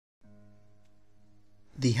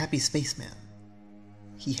The Happy Spaceman.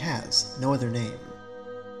 He has no other name.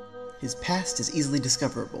 His past is easily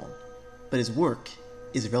discoverable, but his work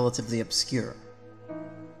is relatively obscure.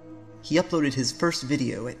 He uploaded his first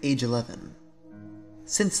video at age 11.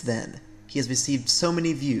 Since then, he has received so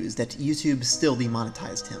many views that YouTube still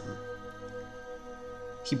demonetized him.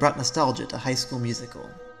 He brought nostalgia to High School Musical.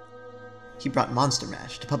 He brought Monster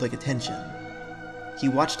Mash to public attention. He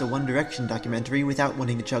watched a One Direction documentary without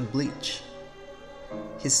wanting to chug bleach.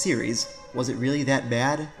 His series, Was It Really That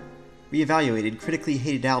Bad?, reevaluated critically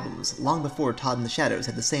hated albums long before Todd in the Shadows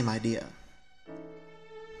had the same idea.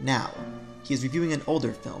 Now, he is reviewing an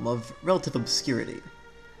older film of relative obscurity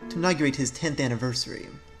to inaugurate his 10th anniversary,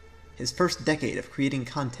 his first decade of creating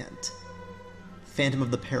content. Phantom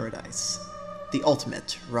of the Paradise, the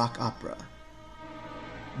ultimate rock opera.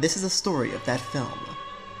 This is a story of that film,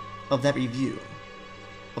 of that review,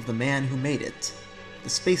 of the man who made it, the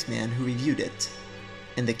spaceman who reviewed it,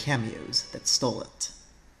 and the cameos that stole it.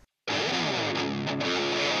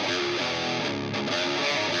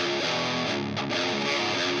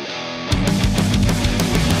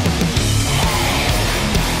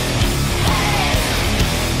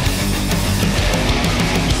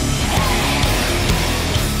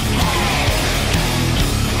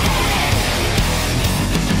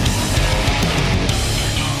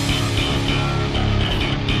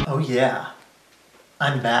 Oh yeah,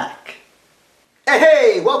 I'm back.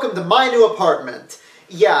 Hey, welcome to my new apartment!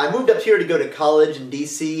 Yeah, I moved up here to go to college in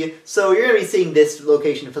DC, so you're going to be seeing this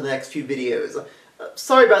location for the next few videos.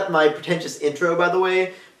 Sorry about my pretentious intro, by the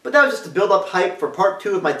way, but that was just to build up hype for part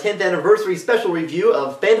 2 of my 10th anniversary special review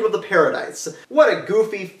of Phantom of the Paradise. What a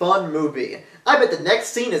goofy, fun movie. I bet the next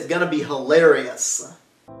scene is going to be hilarious.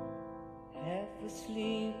 Half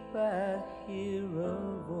asleep, I hear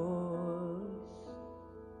a voice.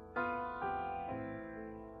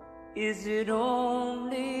 Is it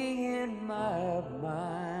only in my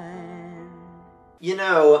mind? You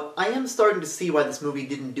know, I am starting to see why this movie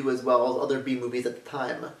didn't do as well as other B-movies at the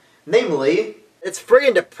time. Namely, it's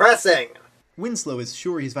friggin' depressing! Winslow is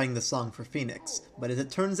sure he's writing the song for Phoenix, but as it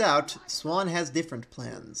turns out, Swan has different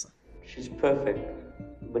plans. She's perfect,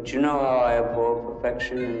 but you know how I abhor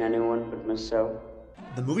perfection in anyone but myself.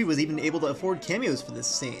 The movie was even able to afford cameos for this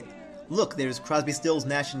scene. Look, there's Crosby, Stills,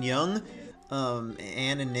 Nash & Young,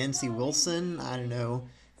 Anne and Nancy Wilson, I don't know,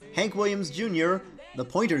 Hank Williams Jr., the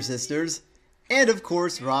Pointer Sisters, and of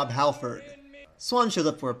course Rob Halford. Swan shows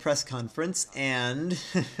up for a press conference and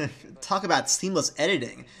talk about seamless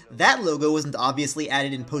editing. That logo wasn't obviously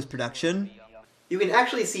added in post-production. You can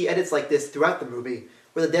actually see edits like this throughout the movie,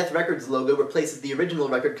 where the Death Records logo replaces the original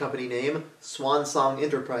record company name, Swan Song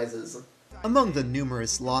Enterprises. Among the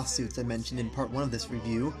numerous lawsuits I mentioned in part 1 of this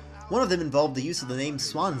review, one of them involved the use of the name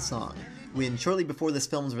Swan Song, when shortly before this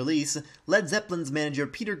film's release, Led Zeppelin's manager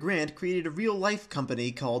Peter Grant created a real-life company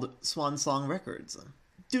called Swan Song Records.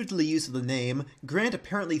 Due to the use of the name, Grant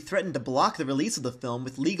apparently threatened to block the release of the film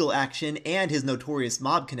with legal action and his notorious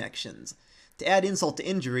mob connections. To add insult to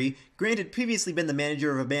injury, Grant had previously been the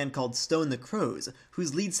manager of a band called Stone the Crows,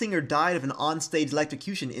 whose lead singer died of an on-stage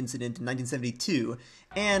electrocution incident in 1972,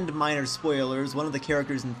 and, minor spoilers, one of the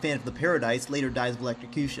characters in Phantom of the Paradise later dies of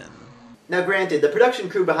electrocution. Now granted, the production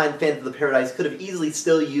crew behind Phantom of the Paradise could have easily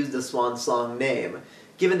still used the Swan Song name,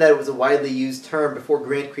 given that it was a widely used term before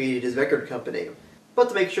Grant created his record company. But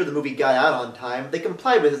to make sure the movie got out on time, they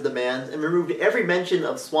complied with his demands and removed every mention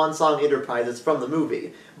of Swan Song Enterprises from the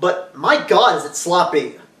movie. But my god, is it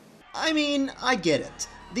sloppy! I mean, I get it.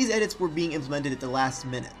 These edits were being implemented at the last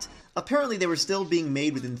minute. Apparently they were still being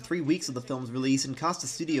made within 3 weeks of the film's release and cost the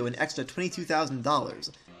studio an extra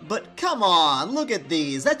 $22,000. But come on, look at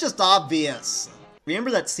these, that's just obvious! Remember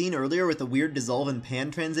that scene earlier with the weird dissolve and pan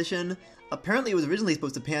transition? Apparently it was originally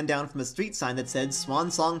supposed to pan down from a street sign that said Swan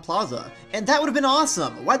Song Plaza, and that would have been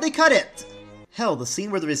awesome! Why'd they cut it? Hell, the scene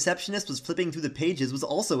where the receptionist was flipping through the pages was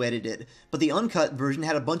also edited, but the uncut version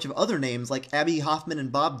had a bunch of other names like Abby Hoffman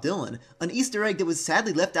and Bob Dylan, an Easter egg that was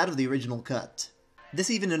sadly left out of the original cut. This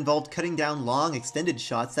even involved cutting down long, extended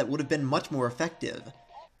shots that would have been much more effective.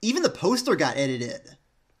 Even the poster got edited!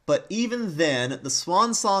 But even then, the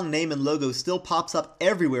Swan Song name and logo still pops up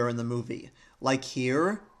everywhere in the movie. Like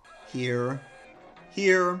here, here,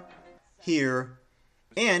 here, here,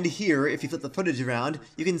 and here, if you flip the footage around,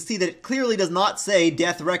 you can see that it clearly does not say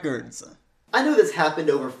Death Records. I know this happened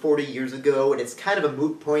over 40 years ago, and it's kind of a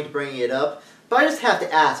moot point bringing it up, but I just have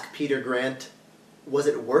to ask, Peter Grant, was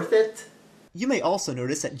it worth it? You may also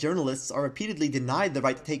notice that journalists are repeatedly denied the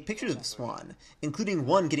right to take pictures of Swan, including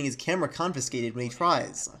one getting his camera confiscated when he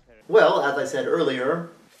tries. Well, as I said earlier,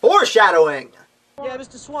 foreshadowing! Yeah,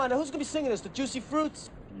 Mr. Swan, now who's gonna be singing us? The Juicy Fruits?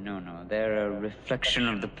 No, they're a reflection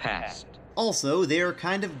of the past. Also, they are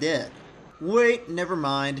kind of dead. Wait, never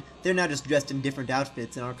mind. They're now just dressed in different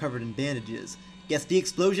outfits and are covered in bandages. Guess the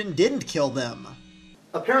explosion didn't kill them.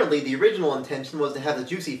 Apparently, the original intention was to have the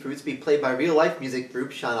Juicy Fruits be played by real-life music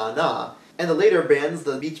group Sha Na Na, and the later bands,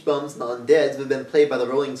 the Beach Bums and the Undeads, would have been played by the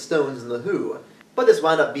Rolling Stones and the Who. But this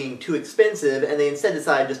wound up being too expensive, and they instead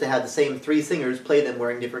decided just to have the same 3 singers play them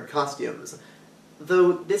wearing different costumes.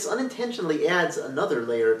 Though, this unintentionally adds another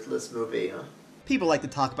layer to this movie. People like to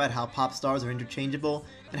talk about how pop stars are interchangeable,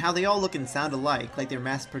 and how they all look and sound alike, like they're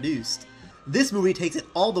mass-produced. This movie takes it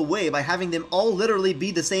all the way by having them all literally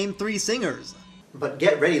be the same 3 singers. But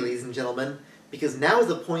get ready, ladies and gentlemen, because now is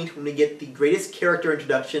the point when we get the greatest character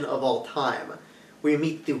introduction of all time. We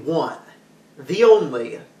meet the one, the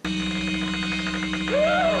only,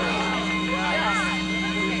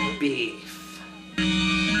 Beef.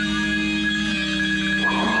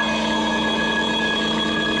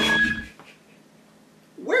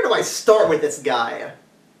 Where do I start with this guy?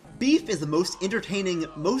 Beef is the most entertaining,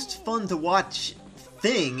 most fun to watch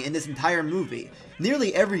thing in this entire movie.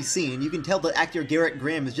 Nearly every scene, you can tell that actor Garrett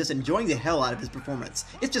Graham is just enjoying the hell out of his performance.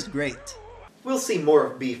 It's just great. We'll see more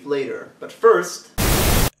of Beef later, but first...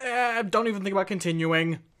 don't even think about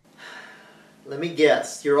continuing. Let me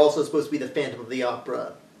guess, you're also supposed to be the Phantom of the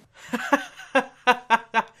Opera.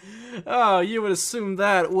 Oh, you would assume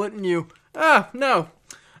that, wouldn't you? No.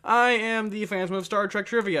 I am the Phantom of Star Trek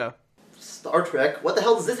Trivia. Star Trek? What the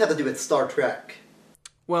hell does this have to do with Star Trek?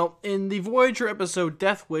 Well, in the Voyager episode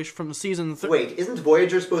Death Wish from season 3... Wait, isn't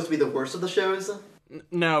Voyager supposed to be the worst of the shows?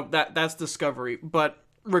 No, that's Discovery, but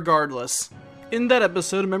regardless. In that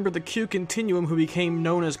episode, a member of the Q Continuum who became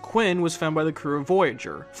known as Quinn was found by the crew of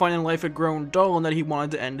Voyager, finding life had grown dull and that he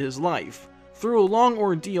wanted to end his life. Through a long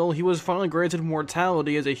ordeal, he was finally granted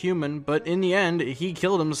mortality as a human, but in the end, he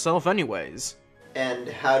killed himself anyways. And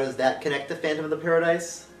how does that connect to Phantom of the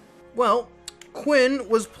Paradise? Well, Quinn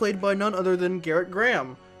was played by none other than Garrett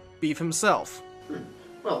Graham, Beef himself.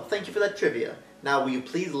 Well, thank you for that trivia. Now, will you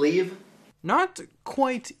please leave? Not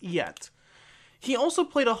quite yet. He also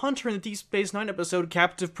played a hunter in the Deep Space Nine episode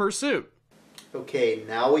Captive Pursuit. Okay,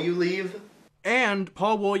 now will you leave? And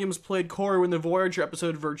Paul Williams played Koru in the Voyager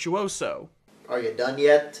episode Virtuoso. Are you done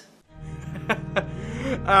yet?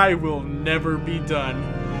 I will never be done.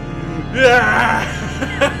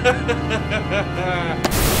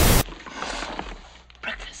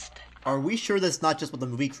 Breakfast. Are we sure that's not just what the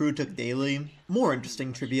movie crew took daily? More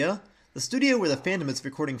interesting trivia. The studio where the Phantom is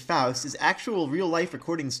recording Faust is actual real-life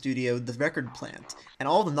recording studio, The Record Plant, and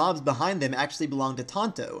all the knobs behind them actually belong to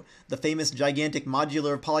Tonto, the famous gigantic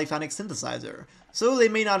modular polyphonic synthesizer. So they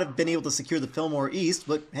may not have been able to secure the Fillmore East,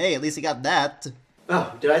 but hey, at least they got that.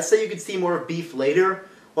 Oh, did I say you could see more of Beef later?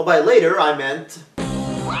 Well, by later, I meant...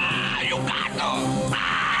 You got no...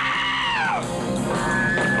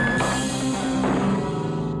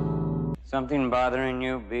 Something bothering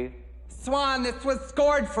you, Beef? Swan, this was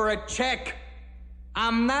scored for a chick.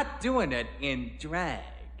 I'm not doing it in drag.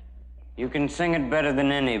 You can sing it better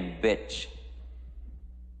than any bitch.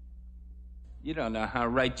 You don't know how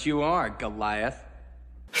right you are, Goliath.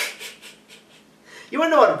 You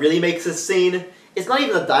wanna know what really makes this scene? It's not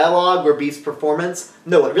even the dialogue or Beef's performance.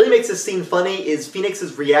 No, what really makes this scene funny is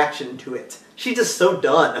Phoenix's reaction to it. She's just so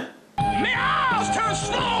done. Mr.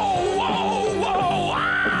 Snow! Whoa, whoa, wow!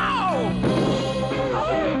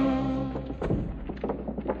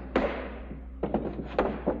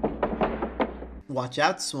 Watch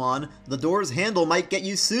out, Swan. The door's handle might get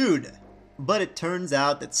you sued. But it turns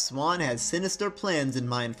out that Swan has sinister plans in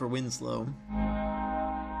mind for Winslow.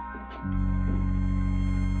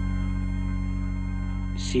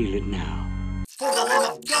 Seal it now. For the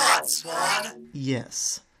love of God, Swan!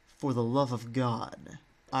 Yes, for the love of God.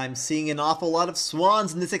 I'm seeing an awful lot of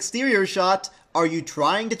swans in this exterior shot. Are you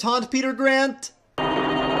trying to taunt Peter Grant?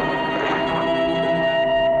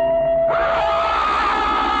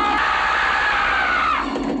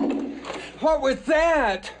 What was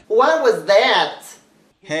that? What was that?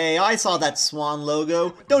 Hey, I saw that swan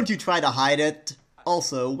logo. Don't you try to hide it.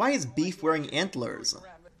 Also, why is Beef wearing antlers?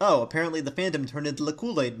 Oh, apparently the Phantom turned into the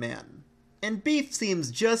Kool-Aid Man. And Beef seems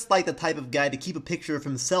just like the type of guy to keep a picture of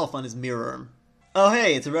himself on his mirror. Oh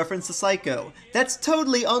hey, it's a reference to Psycho. That's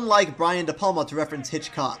totally unlike Brian De Palma to reference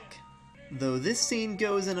Hitchcock. Though this scene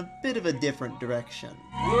goes in a bit of a different direction.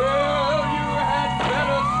 Well, you had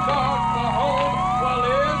better start the home while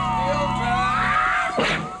there's still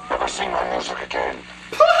time. Never sing my music again.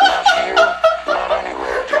 Not here, not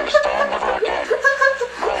anywhere. Do you understand? Never again.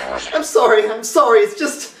 My music. I'm sorry, it's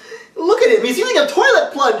just... Look at him, he's using a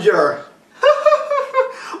toilet plunger!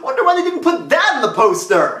 Wonder why they didn't put that in the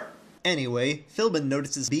poster! Anyway, Philbin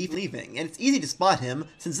notices Beef leaving, and it's easy to spot him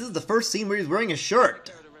since this is the first scene where he's wearing a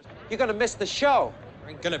shirt. You're gonna miss the show. There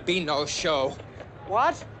ain't gonna be no show.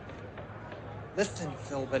 What? Listen,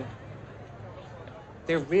 Philbin.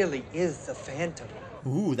 There really is the Phantom.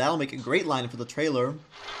 Ooh, that'll make a great line for the trailer.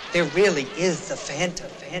 There really is the Phantom.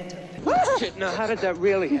 Shit, now how did that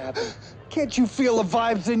really happen? Can't you feel the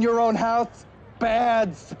vibes in your own house?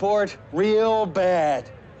 Bad, sport. Real bad.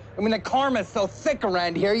 I mean, the karma's so thick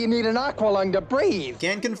around here, you need an aqualung to breathe.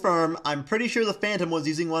 Can confirm, I'm pretty sure the Phantom was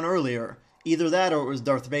using one earlier. Either that or it was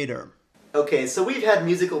Darth Vader. Okay, so we've had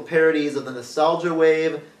musical parodies of the nostalgia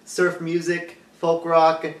wave, surf music, folk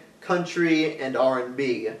rock, country, and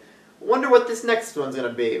R&B. Wonder what this next one's gonna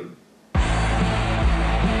be. We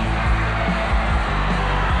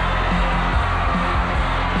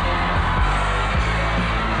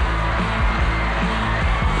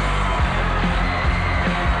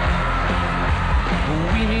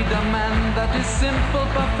need a man that is simple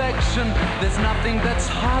perfection. There's nothing that's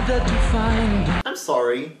harder to find. I'm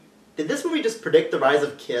sorry, did this movie just predict the rise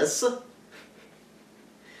of Kiss?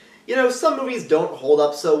 You know, some movies don't hold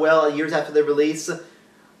up so well years after their release.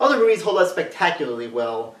 Other movies hold up spectacularly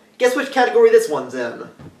well. Guess which category this one's in?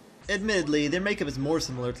 Admittedly, their makeup is more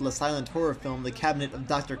similar to the silent horror film The Cabinet of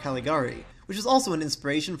Dr. Caligari, which is also an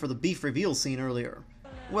inspiration for the beef reveal scene earlier.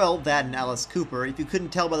 Well, that and Alice Cooper, if you couldn't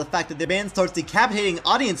tell by the fact that their band starts decapitating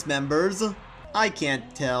audience members. I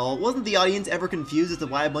can't tell. Wasn't the audience ever confused as to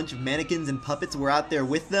why a bunch of mannequins and puppets were out there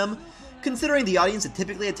with them? Considering the audience that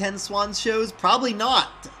typically attends Swan's shows, probably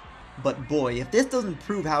not. But boy, if this doesn't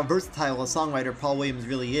prove how versatile a songwriter Paul Williams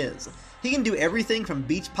really is. He can do everything from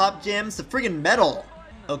beach pop jams to friggin' metal!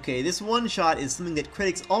 Okay, this one shot is something that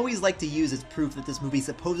critics always like to use as proof that this movie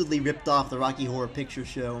supposedly ripped off the Rocky Horror Picture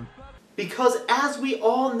Show. Because as we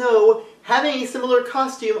all know, having a similar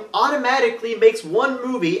costume automatically makes one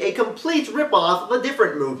movie a complete ripoff of a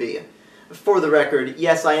different movie. For the record,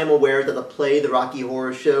 yes, I am aware that the play The Rocky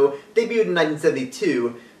Horror Show debuted in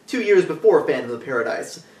 1972, 2 years before Phantom of the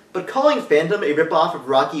Paradise. But calling Phantom a ripoff of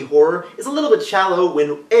Rocky Horror is a little bit shallow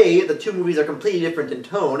when A, the two movies are completely different in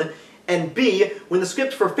tone, and B, when the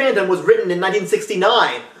script for Phantom was written in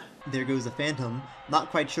 1969. There goes the Phantom. Not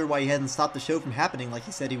quite sure why he hasn't stopped the show from happening like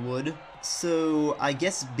he said he would. So, I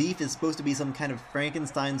guess Beef is supposed to be some kind of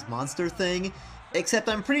Frankenstein's monster thing? Except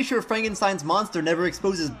I'm pretty sure Frankenstein's monster never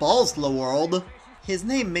exposes balls to the world. His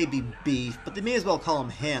name may be Beef, but they may as well call him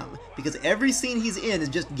Ham, because every scene he's in is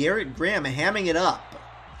just Garrett Graham hamming it up.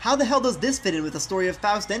 How the hell does this fit in with the story of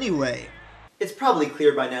Faust anyway? It's probably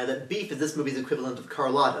clear by now that Beef is this movie's equivalent of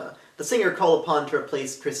Carlotta, the singer called upon to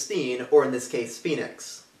replace Christine, or in this case,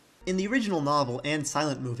 Phoenix. In the original novel and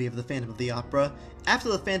silent movie of The Phantom of the Opera, after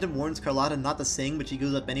the Phantom warns Carlotta not to sing but she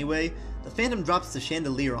goes up anyway, the Phantom drops the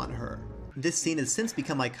chandelier on her. This scene has since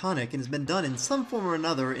become iconic and has been done in some form or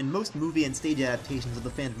another in most movie and stage adaptations of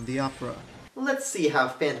The Phantom of the Opera. Let's see how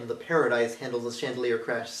Phantom of the Paradise handles the chandelier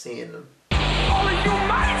crash scene. Only you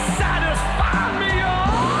might satisfy me,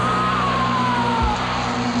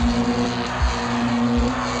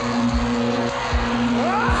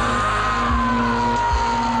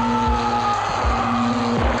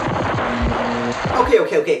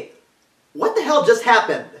 Okay. What the hell just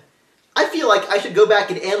happened? I feel like I should go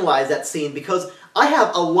back and analyze that scene because I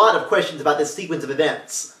have a lot of questions about this sequence of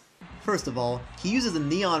events. First of all, he uses a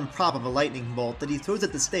neon prop of a lightning bolt that he throws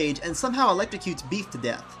at the stage and somehow electrocutes Beef to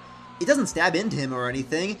death. It doesn't stab into him or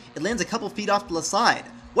anything, it lands a couple feet off to the side.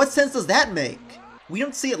 What sense does that make? We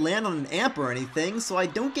don't see it land on an amp or anything, so I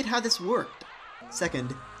don't get how this worked.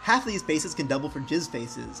 Second, half of these faces can double for jizz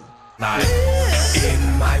faces.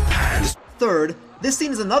 In my pants. Third, this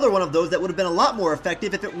scene is another one of those that would have been a lot more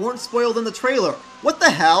effective if it weren't spoiled in the trailer. What the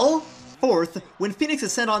hell? Fourth, when Phoenix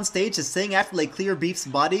is sent on stage to sing after they clear Beef's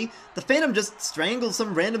body, the Phantom just strangles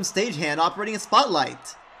some random stagehand operating a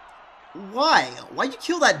spotlight. Why? Why'd you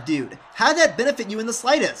kill that dude? How'd that benefit you in the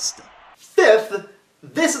slightest? Fifth,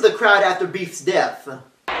 this is the crowd after Beef's death.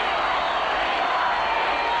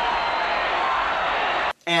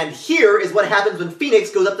 And here is what happens when Phoenix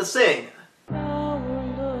goes up to sing.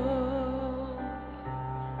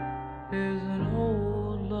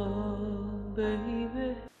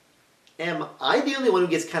 Am I the only one who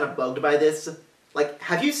gets kind of bugged by this? Like,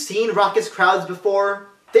 have you seen raucous crowds before?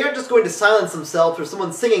 They aren't just going to silence themselves for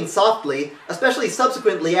someone singing softly, especially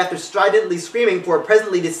subsequently after stridently screaming for a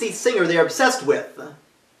presently deceased singer they're obsessed with.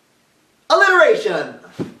 Alliteration!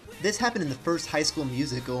 This happened in the first High School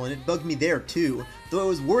Musical, and it bugged me there too, though it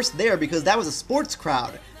was worse there because that was a sports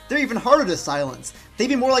crowd. They're even harder to silence. They'd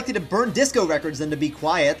be more likely to burn disco records than to be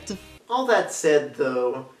quiet. All that said,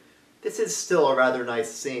 though, this is still a rather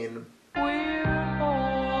nice scene. We're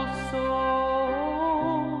all so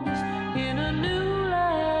a new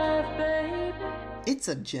life, baby. It's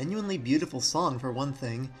a genuinely beautiful song for one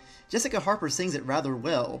thing. Jessica Harper sings it rather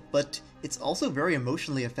well, but it's also very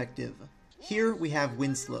emotionally effective. Here we have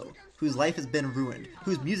Winslow, whose life has been ruined,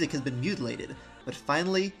 whose music has been mutilated, but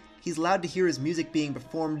finally, he's allowed to hear his music being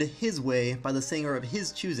performed his way by the singer of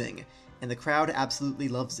his choosing, and the crowd absolutely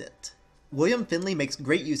loves it. William Finley makes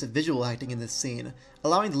great use of visual acting in this scene,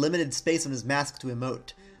 allowing the limited space on his mask to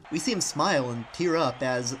emote. We see him smile and tear up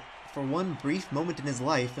as, for one brief moment in his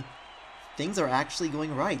life, things are actually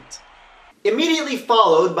going right. Immediately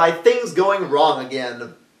followed by things going wrong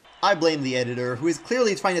again. I blame the editor, who is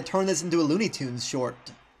clearly trying to turn this into a Looney Tunes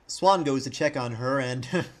short. Swan goes to check on her, and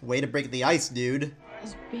way to break the ice, dude.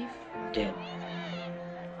 Is Beef dead?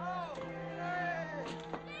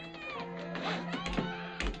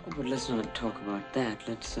 Oh, but let's not talk about that.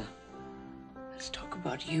 Let's talk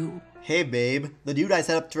about you. Hey babe, the dude I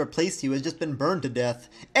set up to replace you has just been burned to death.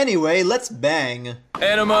 Anyway, let's bang.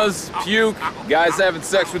 Enemas, puke, guys having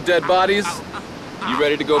sex with dead bodies. You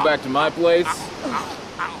ready to go back to my place?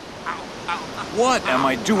 What am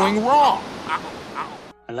I doing wrong?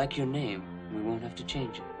 I like your name. We won't have to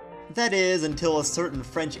change it. That is, until a certain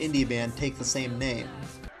French indie band takes the same name.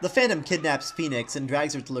 The Phantom kidnaps Phoenix and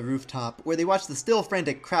drags her to the rooftop, where they watch the still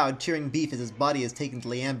frantic crowd cheering Beef as his body is taken to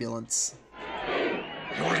the ambulance.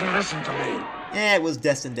 You wouldn't listen to me. It was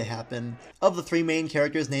destined to happen. Of the three main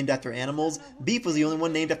characters named after animals, Beef was the only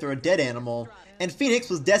one named after a dead animal, and Phoenix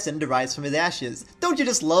was destined to rise from his ashes. Don't you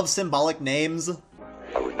just love symbolic names?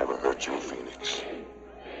 I would never hurt you, Phoenix.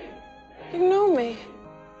 You know me.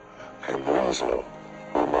 Hey, Winslow,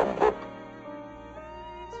 remember?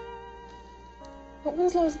 But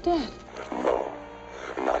Winslow's dead. No,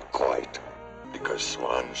 not quite. Because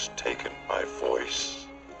Swan's taken my voice,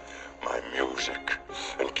 my music,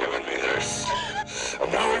 and given me this.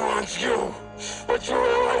 And now he wants you. But you're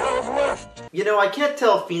all I have left. You know, I can't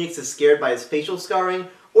tell if Phoenix is scared by his facial scarring,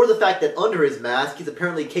 or the fact that under his mask he's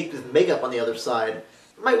apparently caked with makeup on the other side.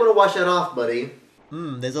 Might want to wash that off, buddy.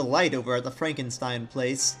 There's a light over at the Frankenstein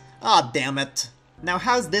place. Ah, damn it. Now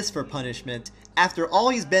how's this for punishment? After all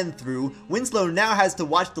he's been through, Winslow now has to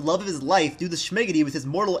watch the love of his life do the schmiggity with his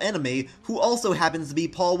mortal enemy, who also happens to be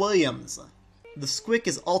Paul Williams. The squick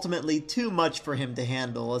is ultimately too much for him to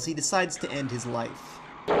handle as he decides to end his life.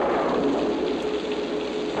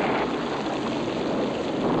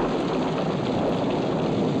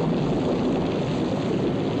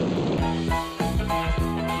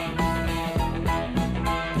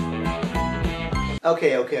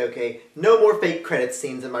 Okay. No more fake credit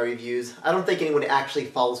scenes in my reviews. I don't think anyone actually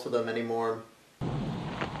falls for them anymore.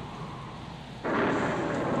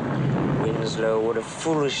 Winslow, what a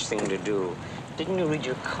foolish thing to do. Didn't you read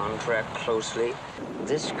your contract closely?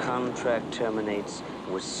 This contract terminates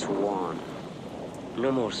with Swan. No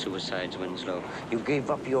more suicides, Winslow. You gave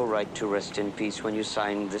up your right to rest in peace when you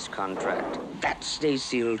signed this contract. That stays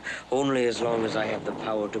sealed only as long as I have the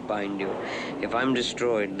power to bind you. If I'm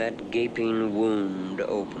destroyed, that gaping wound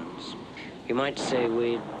opens. You might say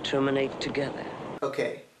we terminate together.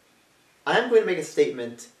 Okay. I am going to make a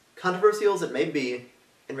statement, controversial as it may be,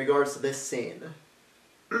 in regards to this scene.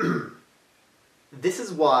 This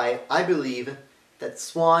is why I believe that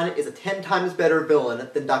Swan is a 10 times better villain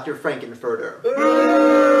than Dr. Frankenfurter.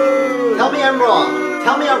 Tell me I'm wrong.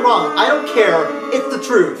 Tell me I'm wrong. I don't care. It's the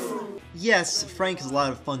truth. Yes, Frank is a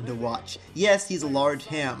lot of fun to watch. Yes, he's a large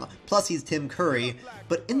ham. Plus he's Tim Curry.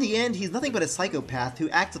 But in the end, he's nothing but a psychopath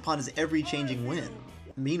who acts upon his every changing whim.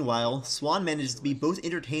 Meanwhile, Swan manages to be both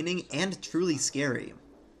entertaining and truly scary.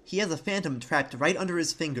 He has a phantom trapped right under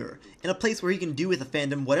his finger, in a place where he can do with the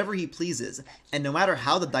phantom whatever he pleases, and no matter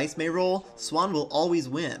how the dice may roll, Swan will always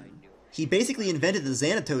win. He basically invented the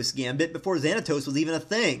Xanatos gambit before Xanatos was even a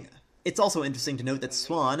thing. It's also interesting to note that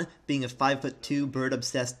Swan, being a 5'2",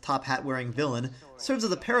 bird-obsessed, top-hat-wearing villain, serves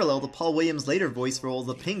as a parallel to Paul Williams' later voice role as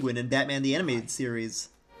the Penguin in Batman the Animated Series.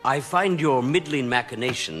 I find your middling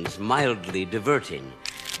machinations mildly diverting,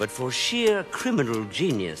 but for sheer criminal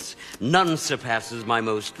genius, none surpasses my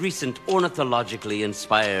most recent ornithologically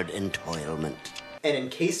inspired entoilment. And in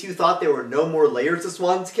case you thought there were no more layers to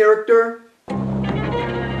Swan's character,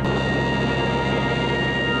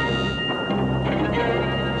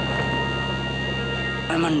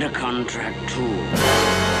 I'm under contract too.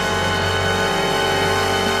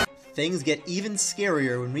 things get even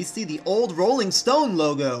scarier when we see the old Rolling Stone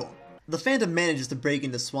logo. The Phantom manages to break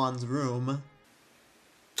into Swan's room.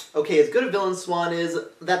 Okay, as good a villain Swan is,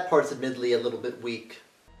 that part's admittedly a little bit weak.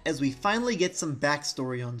 As we finally get some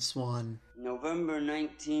backstory on Swan. November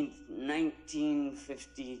 19th,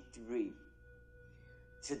 1953.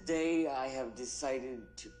 Today I have decided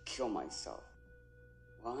to kill myself.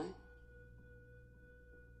 Why?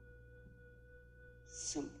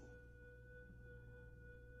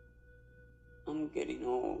 getting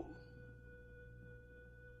old.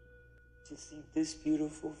 To see this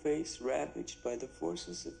beautiful face ravaged by the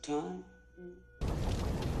forces of time.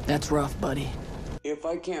 That's rough, buddy. If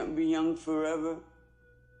I can't be young forever,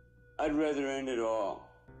 I'd rather end it all.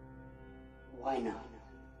 Why not?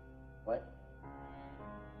 What?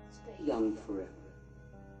 Stay young forever.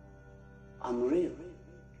 I'm real.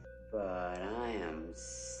 But I am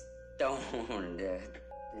stoned.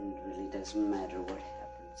 Then it really doesn't matter what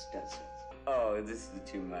happens, does it? Oh, this is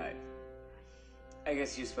too much. I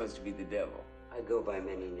guess you're supposed to be the devil. I go by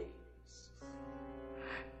many names.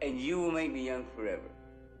 And you will make me young forever.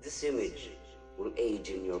 This image will age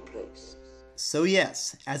in your place. So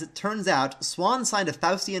yes, as it turns out, Swan signed a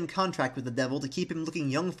Faustian contract with the devil to keep him looking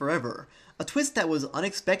young forever. A twist that was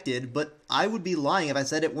unexpected, but I would be lying if I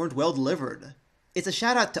said it weren't well delivered. It's a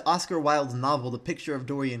shout out to Oscar Wilde's novel The Picture of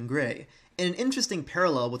Dorian Gray, and an interesting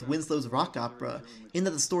parallel with Winslow's rock opera, in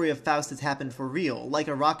that the story of Faust has happened for real, like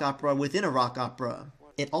a rock opera within a rock opera.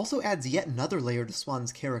 It also adds yet another layer to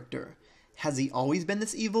Swan's character. Has he always been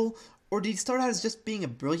this evil, or did he start out as just being a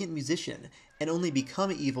brilliant musician, and only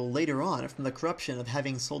become evil later on from the corruption of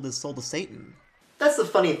having sold his soul to Satan? That's the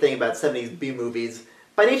funny thing about 70s B-movies.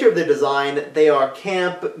 By nature of their design, they are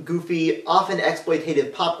camp, goofy, often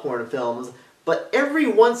exploitative popcorn films, but every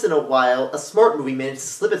once in a while, a smart movie manages to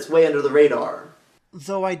slip its way under the radar.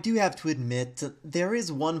 Though I do have to admit, there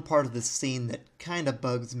is one part of this scene that kinda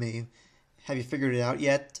bugs me. Have you figured it out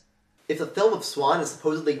yet? If the film of Swan is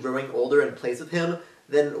supposedly growing older in place of him,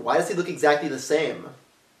 then why does he look exactly the same?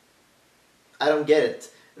 I don't get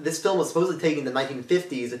it. This film was supposedly taken in the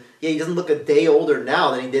 1950s, yet he doesn't look a day older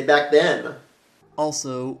now than he did back then.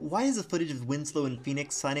 Also, why is the footage of Winslow and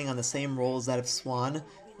Phoenix signing on the same role as that of Swan?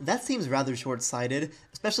 That seems rather short-sighted,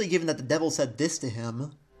 especially given that the devil said this to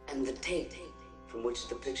him. And the tape from which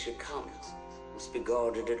the picture comes must be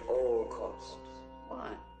guarded at all costs. Why?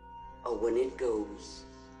 Oh, when it goes,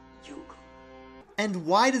 you go. And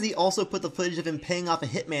why does he also put the footage of him paying off a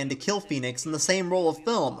hitman to kill Phoenix in the same roll of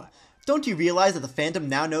film? Don't you realize that the Phantom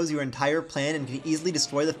now knows your entire plan and can easily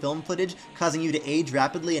destroy the film footage, causing you to age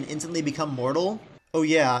rapidly and instantly become mortal? Oh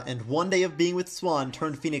yeah, and one day of being with Swan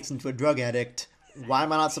turned Phoenix into a drug addict. Why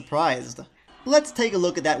am I not surprised? Let's take a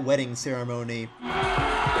look at that wedding ceremony.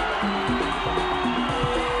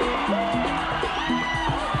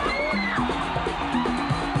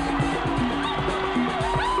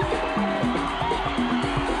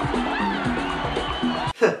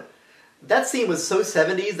 That scene was so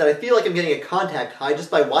 70s that I feel like I'm getting a contact high just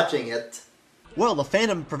by watching it. Well, the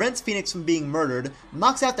Phantom prevents Phoenix from being murdered,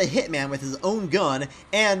 knocks out the hitman with his own gun,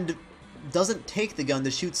 and doesn't take the gun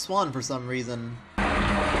to shoot Swan for some reason.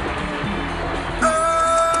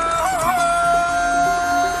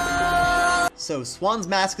 So Swan's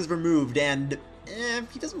mask is removed and,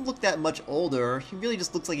 he doesn't look that much older. He really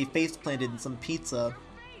just looks like he face-planted in some pizza.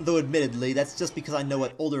 Though admittedly, that's just because I know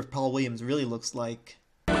what older Paul Williams really looks like.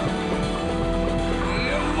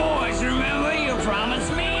 Boys, remember you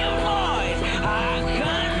promised me a voice. A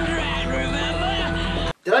contract,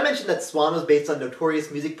 remember? Did I mention that Swan was based on notorious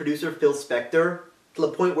music producer Phil Spector? To the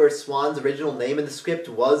point where Swan's original name in the script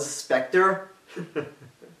was Spector?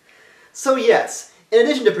 So yes, in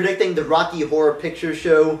addition to predicting the Rocky Horror Picture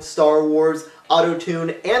Show, Star Wars,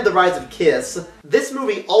 Auto-Tune, and the rise of Kiss, this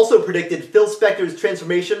movie also predicted Phil Spector's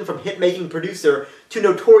transformation from hit-making producer to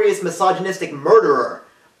notorious misogynistic murderer.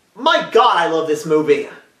 My god, I love this movie!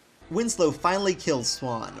 Winslow finally kills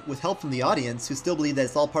Swan, with help from the audience, who still believe that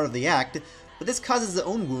it's all part of the act, but this causes his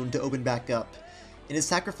own wound to open back up. In his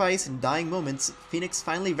sacrifice and dying moments, Phoenix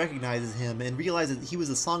finally recognizes him and realizes that he was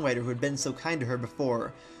the songwriter who had been so kind to her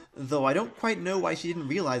before, though I don't quite know why she didn't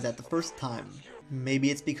realize that the first time. Maybe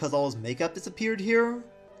it's because all his makeup disappeared here?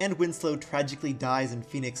 And Winslow tragically dies in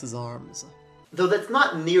Phoenix's arms. Though that's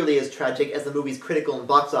not nearly as tragic as the movie's critical and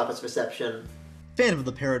box office reception. Phantom of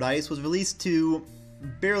the Paradise was released to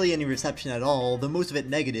barely any reception at all, though most of it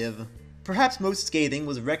negative. Perhaps most scathing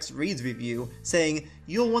was Rex Reed's review, saying,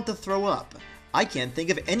 "You'll want to throw up. I can't think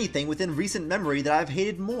of anything within recent memory that I've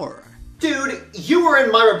hated more." Dude, you were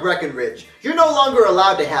in Myra Breckenridge. You're no longer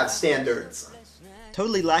allowed to have standards.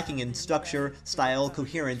 Totally lacking in structure, style,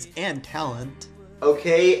 coherence, and talent.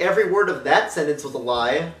 Okay, every word of that sentence was a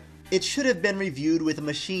lie. It should have been reviewed with a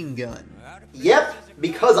machine gun. Yep,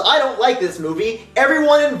 because I don't like this movie,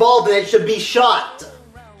 everyone involved in it should be shot!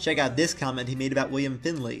 Check out this comment he made about William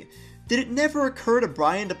Finley. Did it never occur to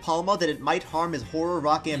Brian De Palma that it might harm his horror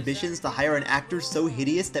rock ambitions to hire an actor so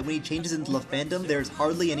hideous that when he changes into the Phantom there's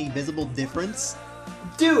hardly any visible difference?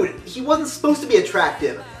 Dude, he wasn't supposed to be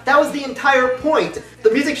attractive. That was the entire point.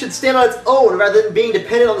 The music should stand on its own rather than being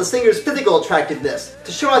dependent on the singer's physical attractiveness.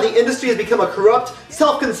 To show how the industry has become a corrupt,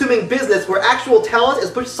 self-consuming business where actual talent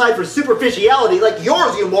is pushed aside for superficiality like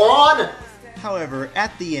yours, you moron! However,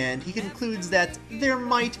 at the end, he concludes that there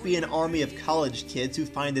might be an army of college kids who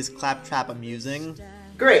find this claptrap amusing.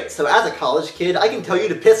 Great, so as a college kid, I can tell you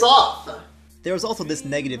to piss off! There was also this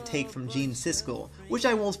negative take from Gene Siskel, which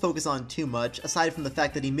I won't focus on too much, aside from the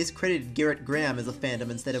fact that he miscredited Garrett Graham as a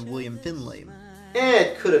Phantom instead of William Finley.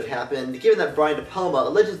 It could have happened, given that Brian De Palma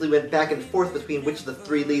allegedly went back and forth between which of the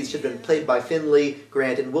three leads should have been played by Finley,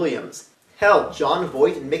 Grant, and Williams. Hell, Jon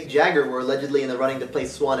Voight and Mick Jagger were allegedly in the running to play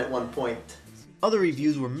Swan at one point. Other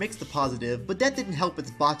reviews were mixed to positive, but that didn't help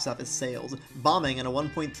its box office sales, bombing on a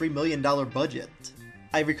 $1.3 million budget.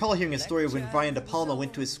 I recall hearing a story of when Brian De Palma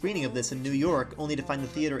went to a screening of this in New York, only to find the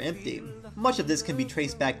theater empty. Much of this can be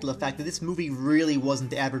traced back to the fact that this movie really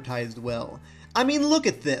wasn't advertised well. I mean, look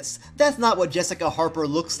at this! That's not what Jessica Harper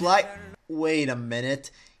looks like! Wait a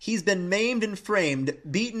minute. He's been maimed and framed,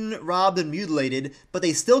 beaten, robbed, and mutilated, but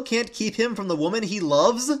they still can't keep him from the woman he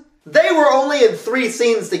loves? They were only in 3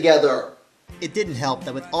 scenes together! It didn't help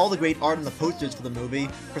that with all the great art on the posters for the movie,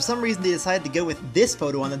 for some reason they decided to go with this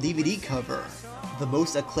photo on the DVD cover. The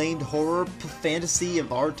most acclaimed horror fantasy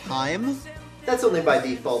of our time? That's only by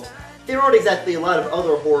default. There aren't exactly a lot of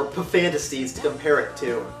other horror fantasies to compare it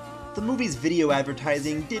to. The movie's video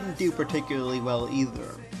advertising didn't do particularly well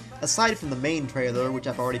either. Aside from the main trailer, which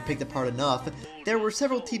I've already picked apart enough, there were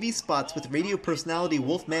several TV spots with radio personality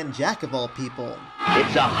Wolfman Jack of all people.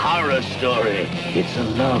 It's a horror story. It's a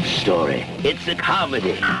love story. It's a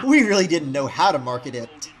comedy. We really didn't know how to market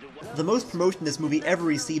it. The most promotion this movie ever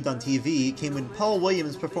received on TV came when Paul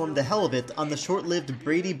Williams performed the hell of it on the short-lived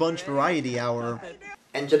Brady Bunch Variety Hour.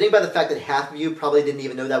 And judging by the fact that half of you probably didn't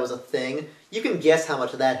even know that was a thing, you can guess how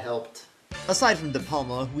much that helped. Aside from De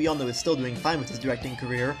Palma, who we all know is still doing fine with his directing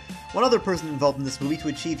career, one other person involved in this movie to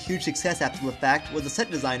achieve huge success after the fact was the set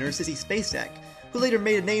designer TheHappySpaceman, who later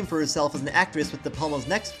made a name for herself as an actress with De Palma's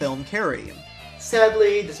next film, Carrie.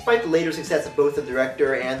 Sadly, despite the later success of both the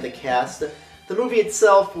director and the cast, the movie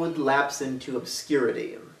itself would lapse into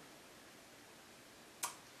obscurity.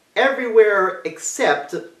 Everywhere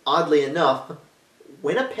except, oddly enough,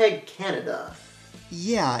 Winnipeg, Canada.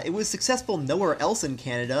 Yeah, it was successful nowhere else in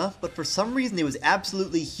Canada, but for some reason it was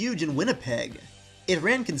absolutely huge in Winnipeg. It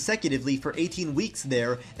ran consecutively for 18 weeks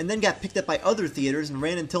there, and then got picked up by other theaters and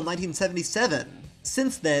ran until 1977.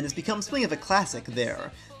 Since then, it's become something of a classic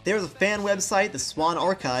there. There's a fan website, the Swan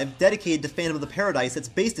Archives, dedicated to Phantom of the Paradise that's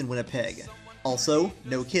based in Winnipeg. Also,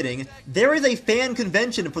 no kidding, there is a fan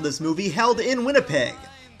convention for this movie held in Winnipeg.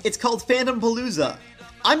 It's called Phantom Palooza.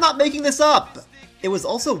 I'm not making this up! It was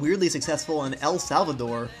also weirdly successful in El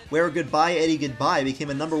Salvador, where Goodbye Eddie Goodbye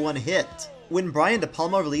became a #1 hit. When Brian De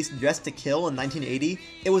Palma released Dressed to Kill in 1980,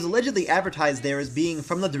 it was allegedly advertised there as being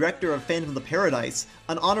from the director of Phantom of the Paradise,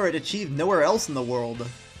 an honor it achieved nowhere else in the world.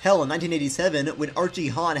 Hell, in 1987, when Archie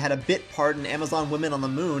Hahn had a bit part in Amazon Women on the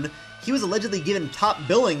Moon, he was allegedly given top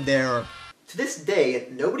billing there. To this day,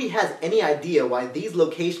 nobody has any idea why these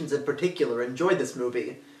locations in particular enjoyed this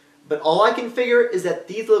movie. But all I can figure is that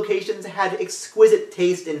these locations had exquisite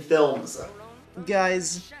taste in films.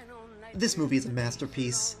 Guys, this movie is a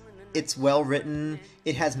masterpiece. It's well written,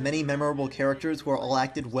 it has many memorable characters who are all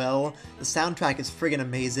acted well, the soundtrack is friggin'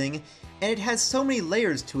 amazing, and it has so many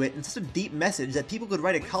layers to it and such a deep message that people could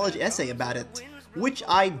write a college essay about it. Which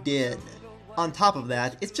I did. On top of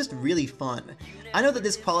that, it's just really fun. I know that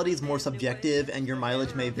this quality is more subjective and your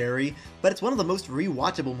mileage may vary, but it's one of the most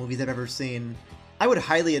rewatchable movies I've ever seen. I would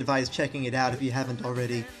highly advise checking it out if you haven't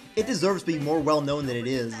already. It deserves to be more well known than it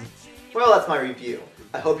is. Well, that's my review.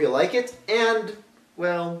 I hope you like it, and,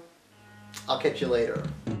 well, I'll catch you later.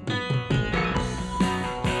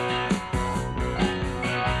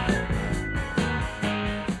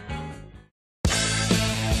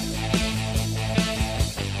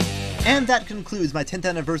 And that concludes my 10th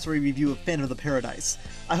anniversary review of Phantom of the Paradise.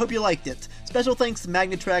 I hope you liked it. Special thanks to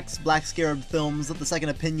Magnetrex, Black Scarab Films, The Second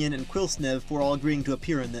Opinion, and Quilsnev for all agreeing to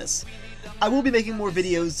appear in this. I will be making more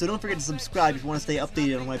videos, so don't forget to subscribe if you want to stay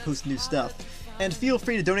updated on when I post new stuff. And feel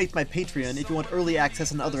free to donate to my Patreon if you want early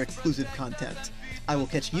access and other exclusive content. I will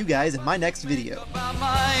catch you guys in my next video.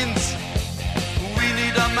 We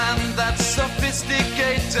need a man that's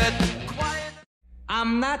sophisticated.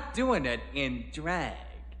 I'm not doing it in drag.